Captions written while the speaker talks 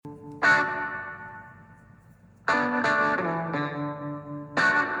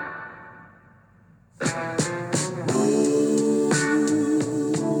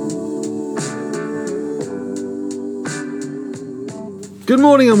Good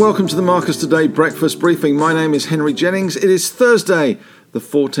morning and welcome to the Marcus Today Breakfast Briefing. My name is Henry Jennings. It is Thursday, the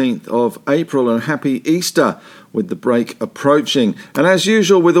 14th of April, and happy Easter with the break approaching. And as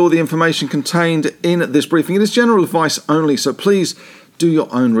usual, with all the information contained in this briefing, it is general advice only, so please do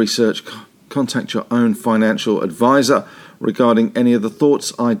your own research. Contact your own financial advisor regarding any of the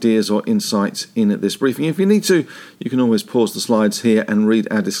thoughts, ideas or insights in this briefing. If you need to, you can always pause the slides here and read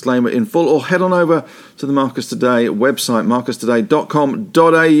our disclaimer in full, or head on over to the Marcus Today website,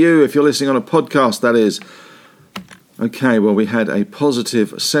 marcustoday.com.au, if you're listening on a podcast, that is. Okay, well, we had a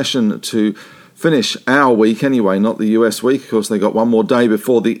positive session to finish our week anyway, not the US week. Of course, they got one more day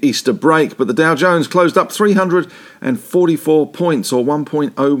before the Easter break, but the Dow Jones closed up 344 points, or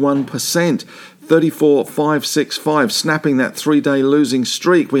 1.01%. 34,565, snapping that three-day losing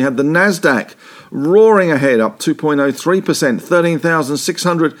streak. We had the Nasdaq roaring ahead, up 2.03%,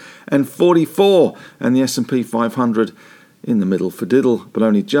 13,644, and the S&P 500 in the middle for diddle, but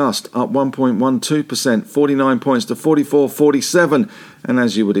only just, up 1.12%, 49 points to 44.47. And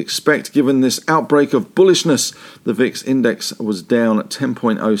as you would expect, given this outbreak of bullishness, the VIX index was down at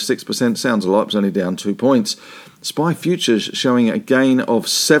 10.06%. Sounds a lot, it's only down 2 points. SPY futures showing a gain of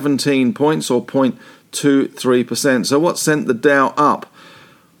 17 points, or 0.23%. So what sent the Dow up?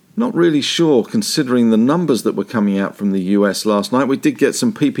 Not really sure, considering the numbers that were coming out from the US last night. We did get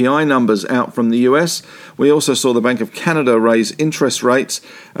some PPI numbers out from the US. We also saw the Bank of Canada raise interest rates.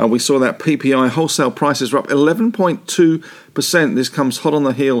 We saw that PPI wholesale prices were up 11.2%. This comes hot on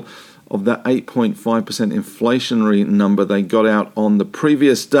the heel of that 8.5% inflationary number they got out on the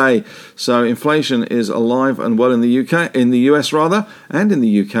previous day. So inflation is alive and well in the US, and in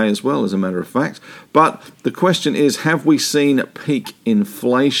the UK as well, as a matter of fact. But the question is, have we seen peak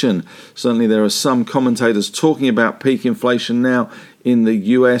inflation? Certainly there are some commentators talking about peak inflation now in the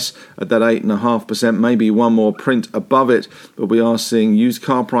US at that 8.5%, maybe one more print above it, but we are seeing used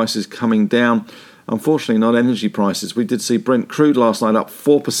car prices coming down. Unfortunately, not energy prices. We did see Brent crude last night up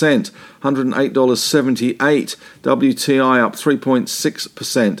 4%, $108.78. WTI up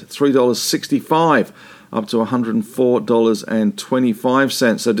 3.6%, $3.65, up to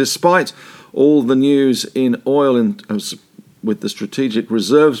 $104.25. So despite all the news in oil and with the strategic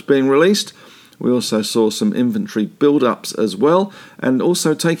reserves being released, we also saw some inventory build-ups as well, and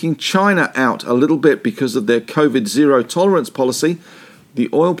also taking China out a little bit because of their COVID zero tolerance policy. The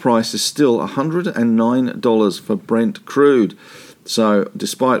oil price is still $109 for Brent crude. So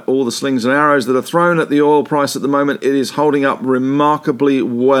despite all the slings and arrows that are thrown at the oil price at the moment, it is holding up remarkably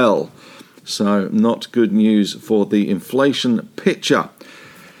well. So not good news for the inflation picture.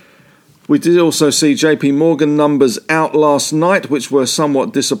 We did also see JP Morgan numbers out last night, which were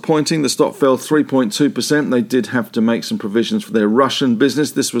somewhat disappointing. The stock fell 3.2%. They did have to make some provisions for their Russian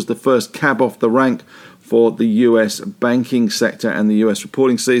business. This was the first cab off the rank for the US banking sector and the US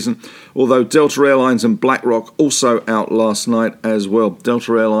reporting season, although Delta Airlines and BlackRock also out last night as well.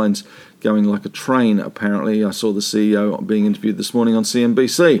 Delta Airlines going like a train, apparently. I saw the CEO being interviewed this morning on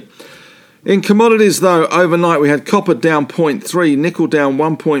CNBC. In commodities, though, overnight we had copper down 0.3, nickel down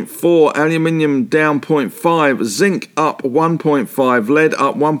 1.4, aluminium down 0.5, zinc up 1.5, lead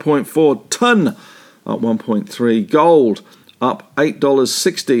up 1.4, tin up 1.3, gold up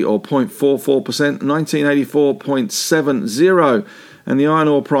 $8.60 or 0.44%, 1984.70, and the iron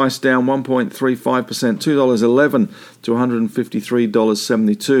ore price down 1.35%, $2.11 to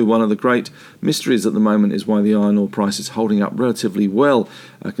 $153.72. One of the great mysteries at the moment is why the iron ore price is holding up relatively well,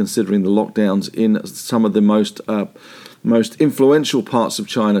 considering the lockdowns in some of the most influential parts of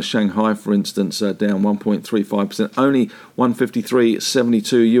China. Shanghai, for instance, down 1.35%, only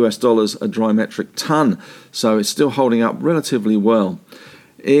 $153.72 US dollars a dry metric ton. So it's still holding up relatively well.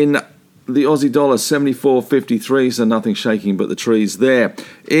 In the Aussie dollar, 74.53, so nothing shaking but the trees there.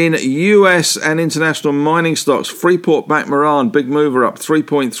 In US and international mining stocks, Freeport-McMoran, big mover, up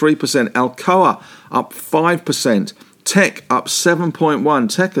 3.3%. Alcoa up 5%. Teck up 7.1%.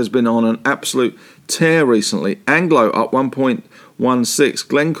 Teck has been on an absolute tear recently. Anglo up 1.16%.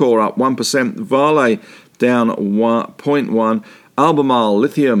 Glencore up 1%. Vale down 0.1%. Albemarle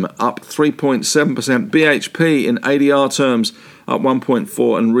Lithium up 3.7%. BHP in ADR terms up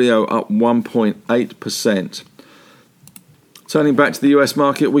 1.4%, and Rio up 1.8%. Turning back to the US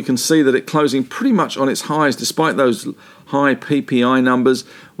market, we can see that it closing pretty much on its highs despite those high PPI numbers.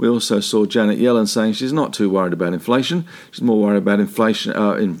 We also saw Janet Yellen saying she's not too worried about inflation. She's more worried about inflation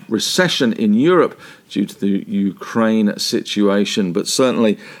in recession in Europe due to the Ukraine situation. But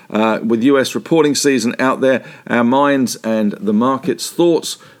certainly with US reporting season out there, our minds and the market's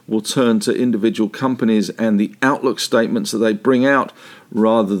thoughts will turn to individual companies and the outlook statements that they bring out,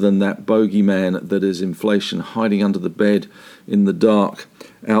 rather than that bogeyman that is inflation hiding under the bed in the dark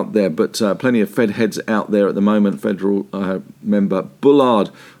out there. But plenty of Fed heads out there at the moment. Federal member Bullard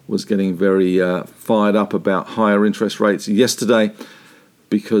was getting very fired up about higher interest rates yesterday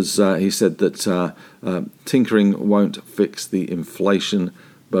because he said that tinkering won't fix the inflation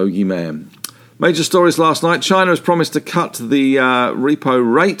bogeyman. Major stories last night. China has promised to cut the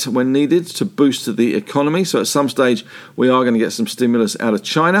repo rate when needed to boost the economy. So at some stage, we are going to get some stimulus out of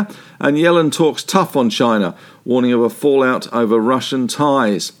China. And Yellen talks tough on China, warning of a fallout over Russian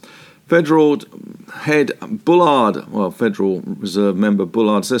ties. Federal head Bullard, Federal Reserve member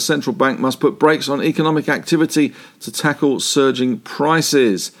Bullard, says central bank must put brakes on economic activity to tackle surging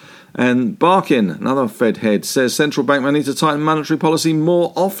prices. And Barkin, another Fed head, says central bank may need to tighten monetary policy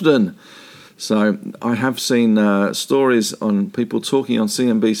more often. So I have seen stories on people talking on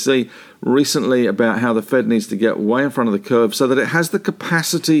CNBC recently about how the Fed needs to get way in front of the curve so that it has the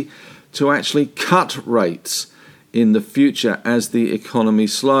capacity to actually cut rates in the future as the economy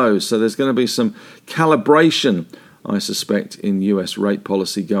slows. So there's going to be some calibration, I suspect, in US rate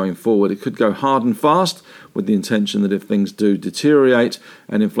policy going forward. It could go hard and fast with the intention that if things do deteriorate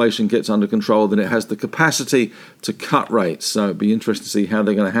and inflation gets under control, then it has the capacity to cut rates. So it'd be interesting to see how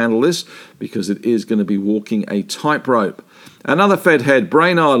they're going to handle this, because it is going to be walking a tightrope. Another Fed head,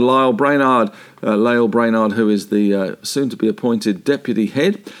 Lael Brainard, who is the soon-to-be appointed deputy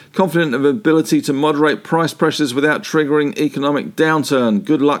head, confident of ability to moderate price pressures without triggering economic downturn.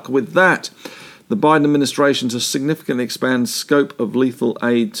 Good luck with that. The Biden administration to significantly expand scope of lethal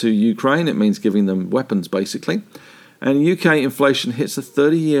aid to Ukraine. It means giving them weapons, basically. And UK inflation hits a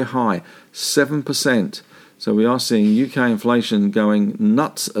 30-year high, 7%. So we are seeing UK inflation going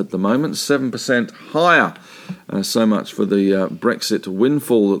nuts at the moment, 7% higher. So much for the Brexit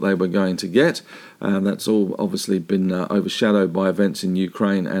windfall that they were going to get. That's all obviously been overshadowed by events in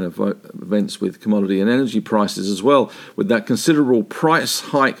Ukraine and events with commodity and energy prices as well, with that considerable price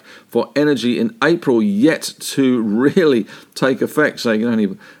hike for energy in April yet to really take effect. So you can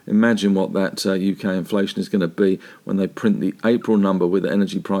only imagine what that UK inflation is going to be when they print the April number, with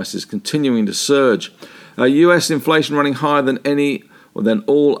energy prices continuing to surge. US inflation running higher than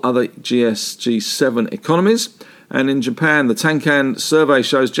all other G7 economies. And in Japan, the Tankan survey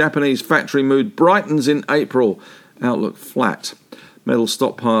shows Japanese factory mood brightens in April. Outlook flat. Metal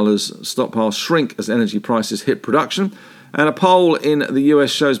stockpiles shrink as energy prices hit production. And a poll in the US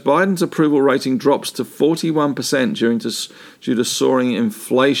shows Biden's approval rating drops to 41% due to soaring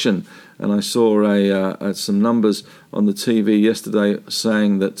inflation. And I saw some numbers on the TV yesterday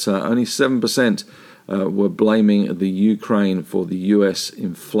saying that only 7% were blaming the Ukraine for the US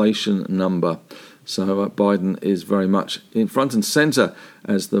inflation number. So Biden is very much in front and center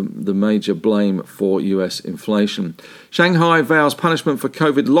as the major blame for US inflation. Shanghai vows punishment for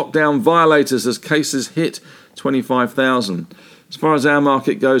COVID lockdown violators as cases hit 25,000. As far as our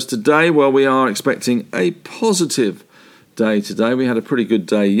market goes today, we are expecting a positive day today. We had a pretty good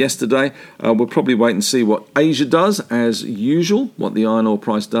day yesterday. We'll probably wait and see what Asia does as usual, what the iron ore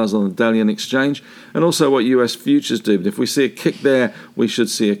price does on the Dalian exchange, and also what US futures do. But if we see a kick there, we should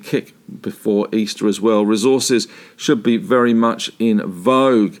see a kick before Easter as well. Resources should be very much in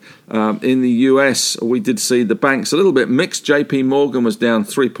vogue. In the US, we did see the banks a little bit mixed. JP Morgan was down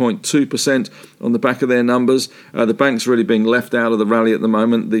 3.2% on the back of their numbers. The banks really being left out of the rally at the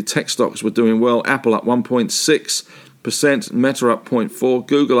moment. The tech stocks were doing well. Apple up 1.6%, Meta up 0.4%,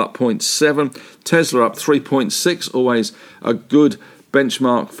 Google up 0.7%, Tesla up 3.6%. Always a good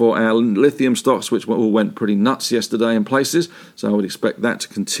benchmark for our lithium stocks, which all went pretty nuts yesterday in places. So I would expect that to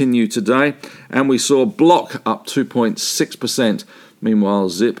continue today. And we saw Block up 2.6%. Meanwhile,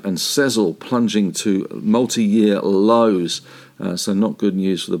 Zip and Sezzle plunging to multi-year lows. So not good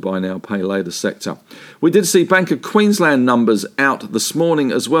news for the buy now, pay later sector. We did see Bank of Queensland numbers out this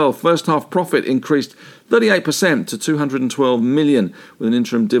morning as well. First half profit increased 38% to 212 million with an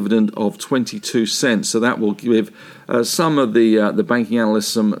interim dividend of 22 cents. So that will give some of the banking analysts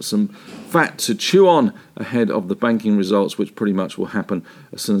some fat to chew on ahead of the banking results, which pretty much will happen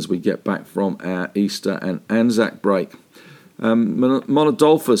as soon as we get back from our Easter and Anzac break.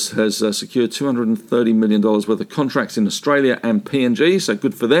 Monadelphous has secured $230 million worth of contracts in Australia and PNG, so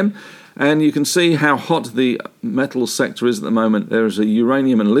good for them. And you can see how hot the metal sector is at the moment. There is a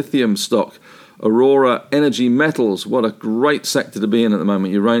uranium and lithium stock, Aurora Energy Metals. What a great sector to be in at the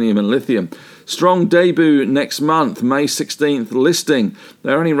moment, uranium and lithium. Strong debut next month, May 16th listing.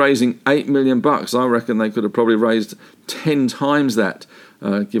 They're only raising $8 million. I reckon they could have probably raised 10 times that,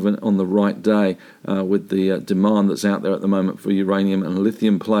 given on the right day, with the demand that's out there at the moment for uranium and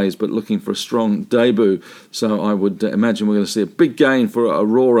lithium plays, but looking for a strong debut. So I would imagine we're going to see a big gain for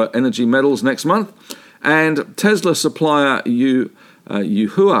Aurora Energy Metals next month. And Tesla supplier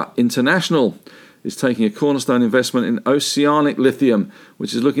Yuhua International is taking a cornerstone investment in Oceanic Lithium,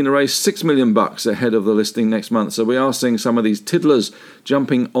 which is looking to raise $6 million ahead of the listing next month. So we are seeing some of these tiddlers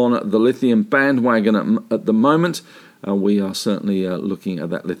jumping on the lithium bandwagon at the moment. We are certainly looking at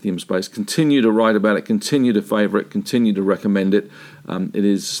that lithium space. Continue to write about it, continue to favour it, continue to recommend it. It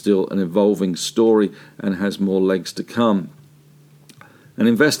is still an evolving story and has more legs to come. And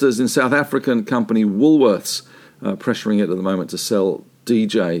investors in South African company Woolworths pressuring it at the moment to sell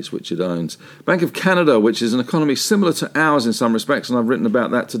DJs, which it owns. Bank of Canada, which is an economy similar to ours in some respects, and I've written about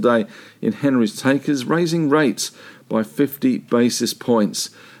that today in Henry's Take, is raising rates by 50 basis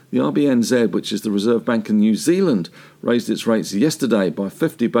points. The RBNZ, which is the Reserve Bank of New Zealand, raised its rates yesterday by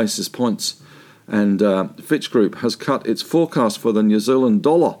 50 basis points. And Fitch Group has cut its forecast for the New Zealand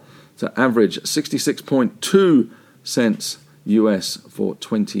dollar to average 66.2 cents US for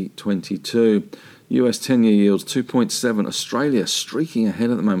 2022. US 10-year yields 2.7. Australia streaking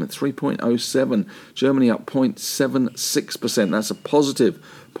ahead at the moment, 3.07. Germany up 0.76%. That's a positive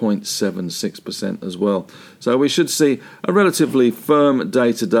 0.76% as well. So we should see a relatively firm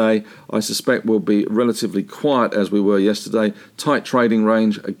day today. I suspect we'll be relatively quiet as we were yesterday. Tight trading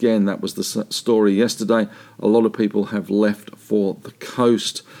range. Again, that was the story yesterday. A lot of people have left for the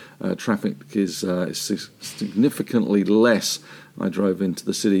coast. Traffic is significantly less. I drove into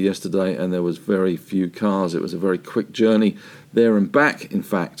the city yesterday and there was very few cars. It was a very quick journey there and back, in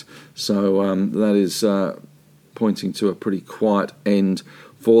fact. So that is pointing to a pretty quiet end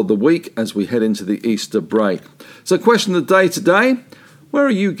for the week as we head into the Easter break. So question of the day today, where are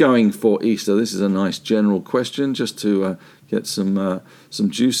you going for Easter? This is a nice general question just to get some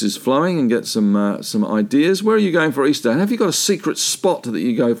juices flowing and get some ideas. Where are you going for Easter? And have you got a secret spot that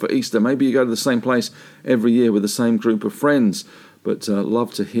you go for Easter? Maybe you go to the same place every year with the same group of friends. But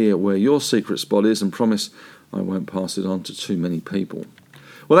love to hear where your secret spot is, and promise I won't pass it on to too many people.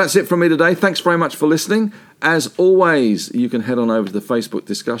 Well, that's it from me today. Thanks very much for listening. As always, you can head on over to the Facebook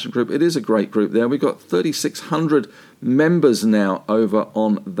discussion group. It is a great group there. We've got 3,600 members now over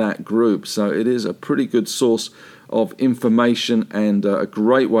on that group. So it is a pretty good source of information and a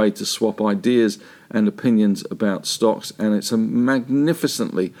great way to swap ideas and opinions about stocks. And it's a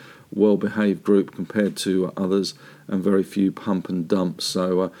magnificently well-behaved group compared to others, and very few pump and dump.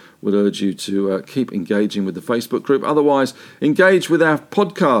 So would urge you to keep engaging with the Facebook group. Otherwise, engage with our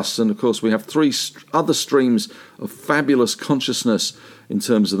podcasts. And of course, we have 3 other streams of fabulous consciousness in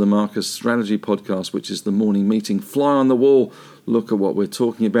terms of the Marcus Strategy podcast, which is the morning meeting, Fly on the Wall, look at what we're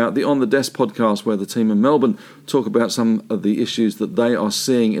talking about. The On the Desk podcast, where the team in Melbourne talk about some of the issues that they are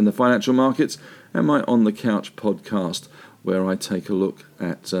seeing in the financial markets. And my On the Couch podcast, where I take a look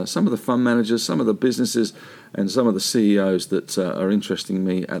at some of the fund managers, some of the businesses, and some of the CEOs that are interesting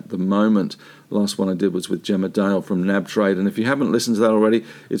me at the moment. The last one I did was with Gemma Dale from NabTrade, and if you haven't listened to that already,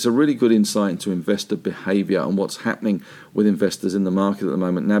 it's a really good insight into investor behaviour and what's happening with investors in the market at the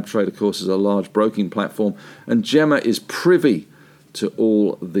moment. NabTrade, of course, is a large broking platform, and Gemma is privy to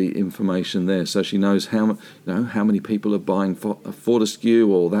all the information there, so she knows how many people are buying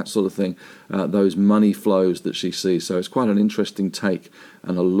Fortescue or that sort of thing, those money flows that she sees. So it's quite an interesting take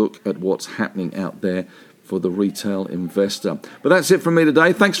and a look at what's happening out there for the retail investor. But that's it from me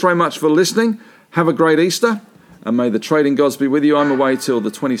today. Thanks very much for listening. Have a great Easter, and may the trading gods be with you. I'm away till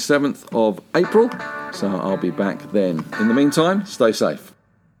the 27th of April, so I'll be back then. In the meantime, stay safe.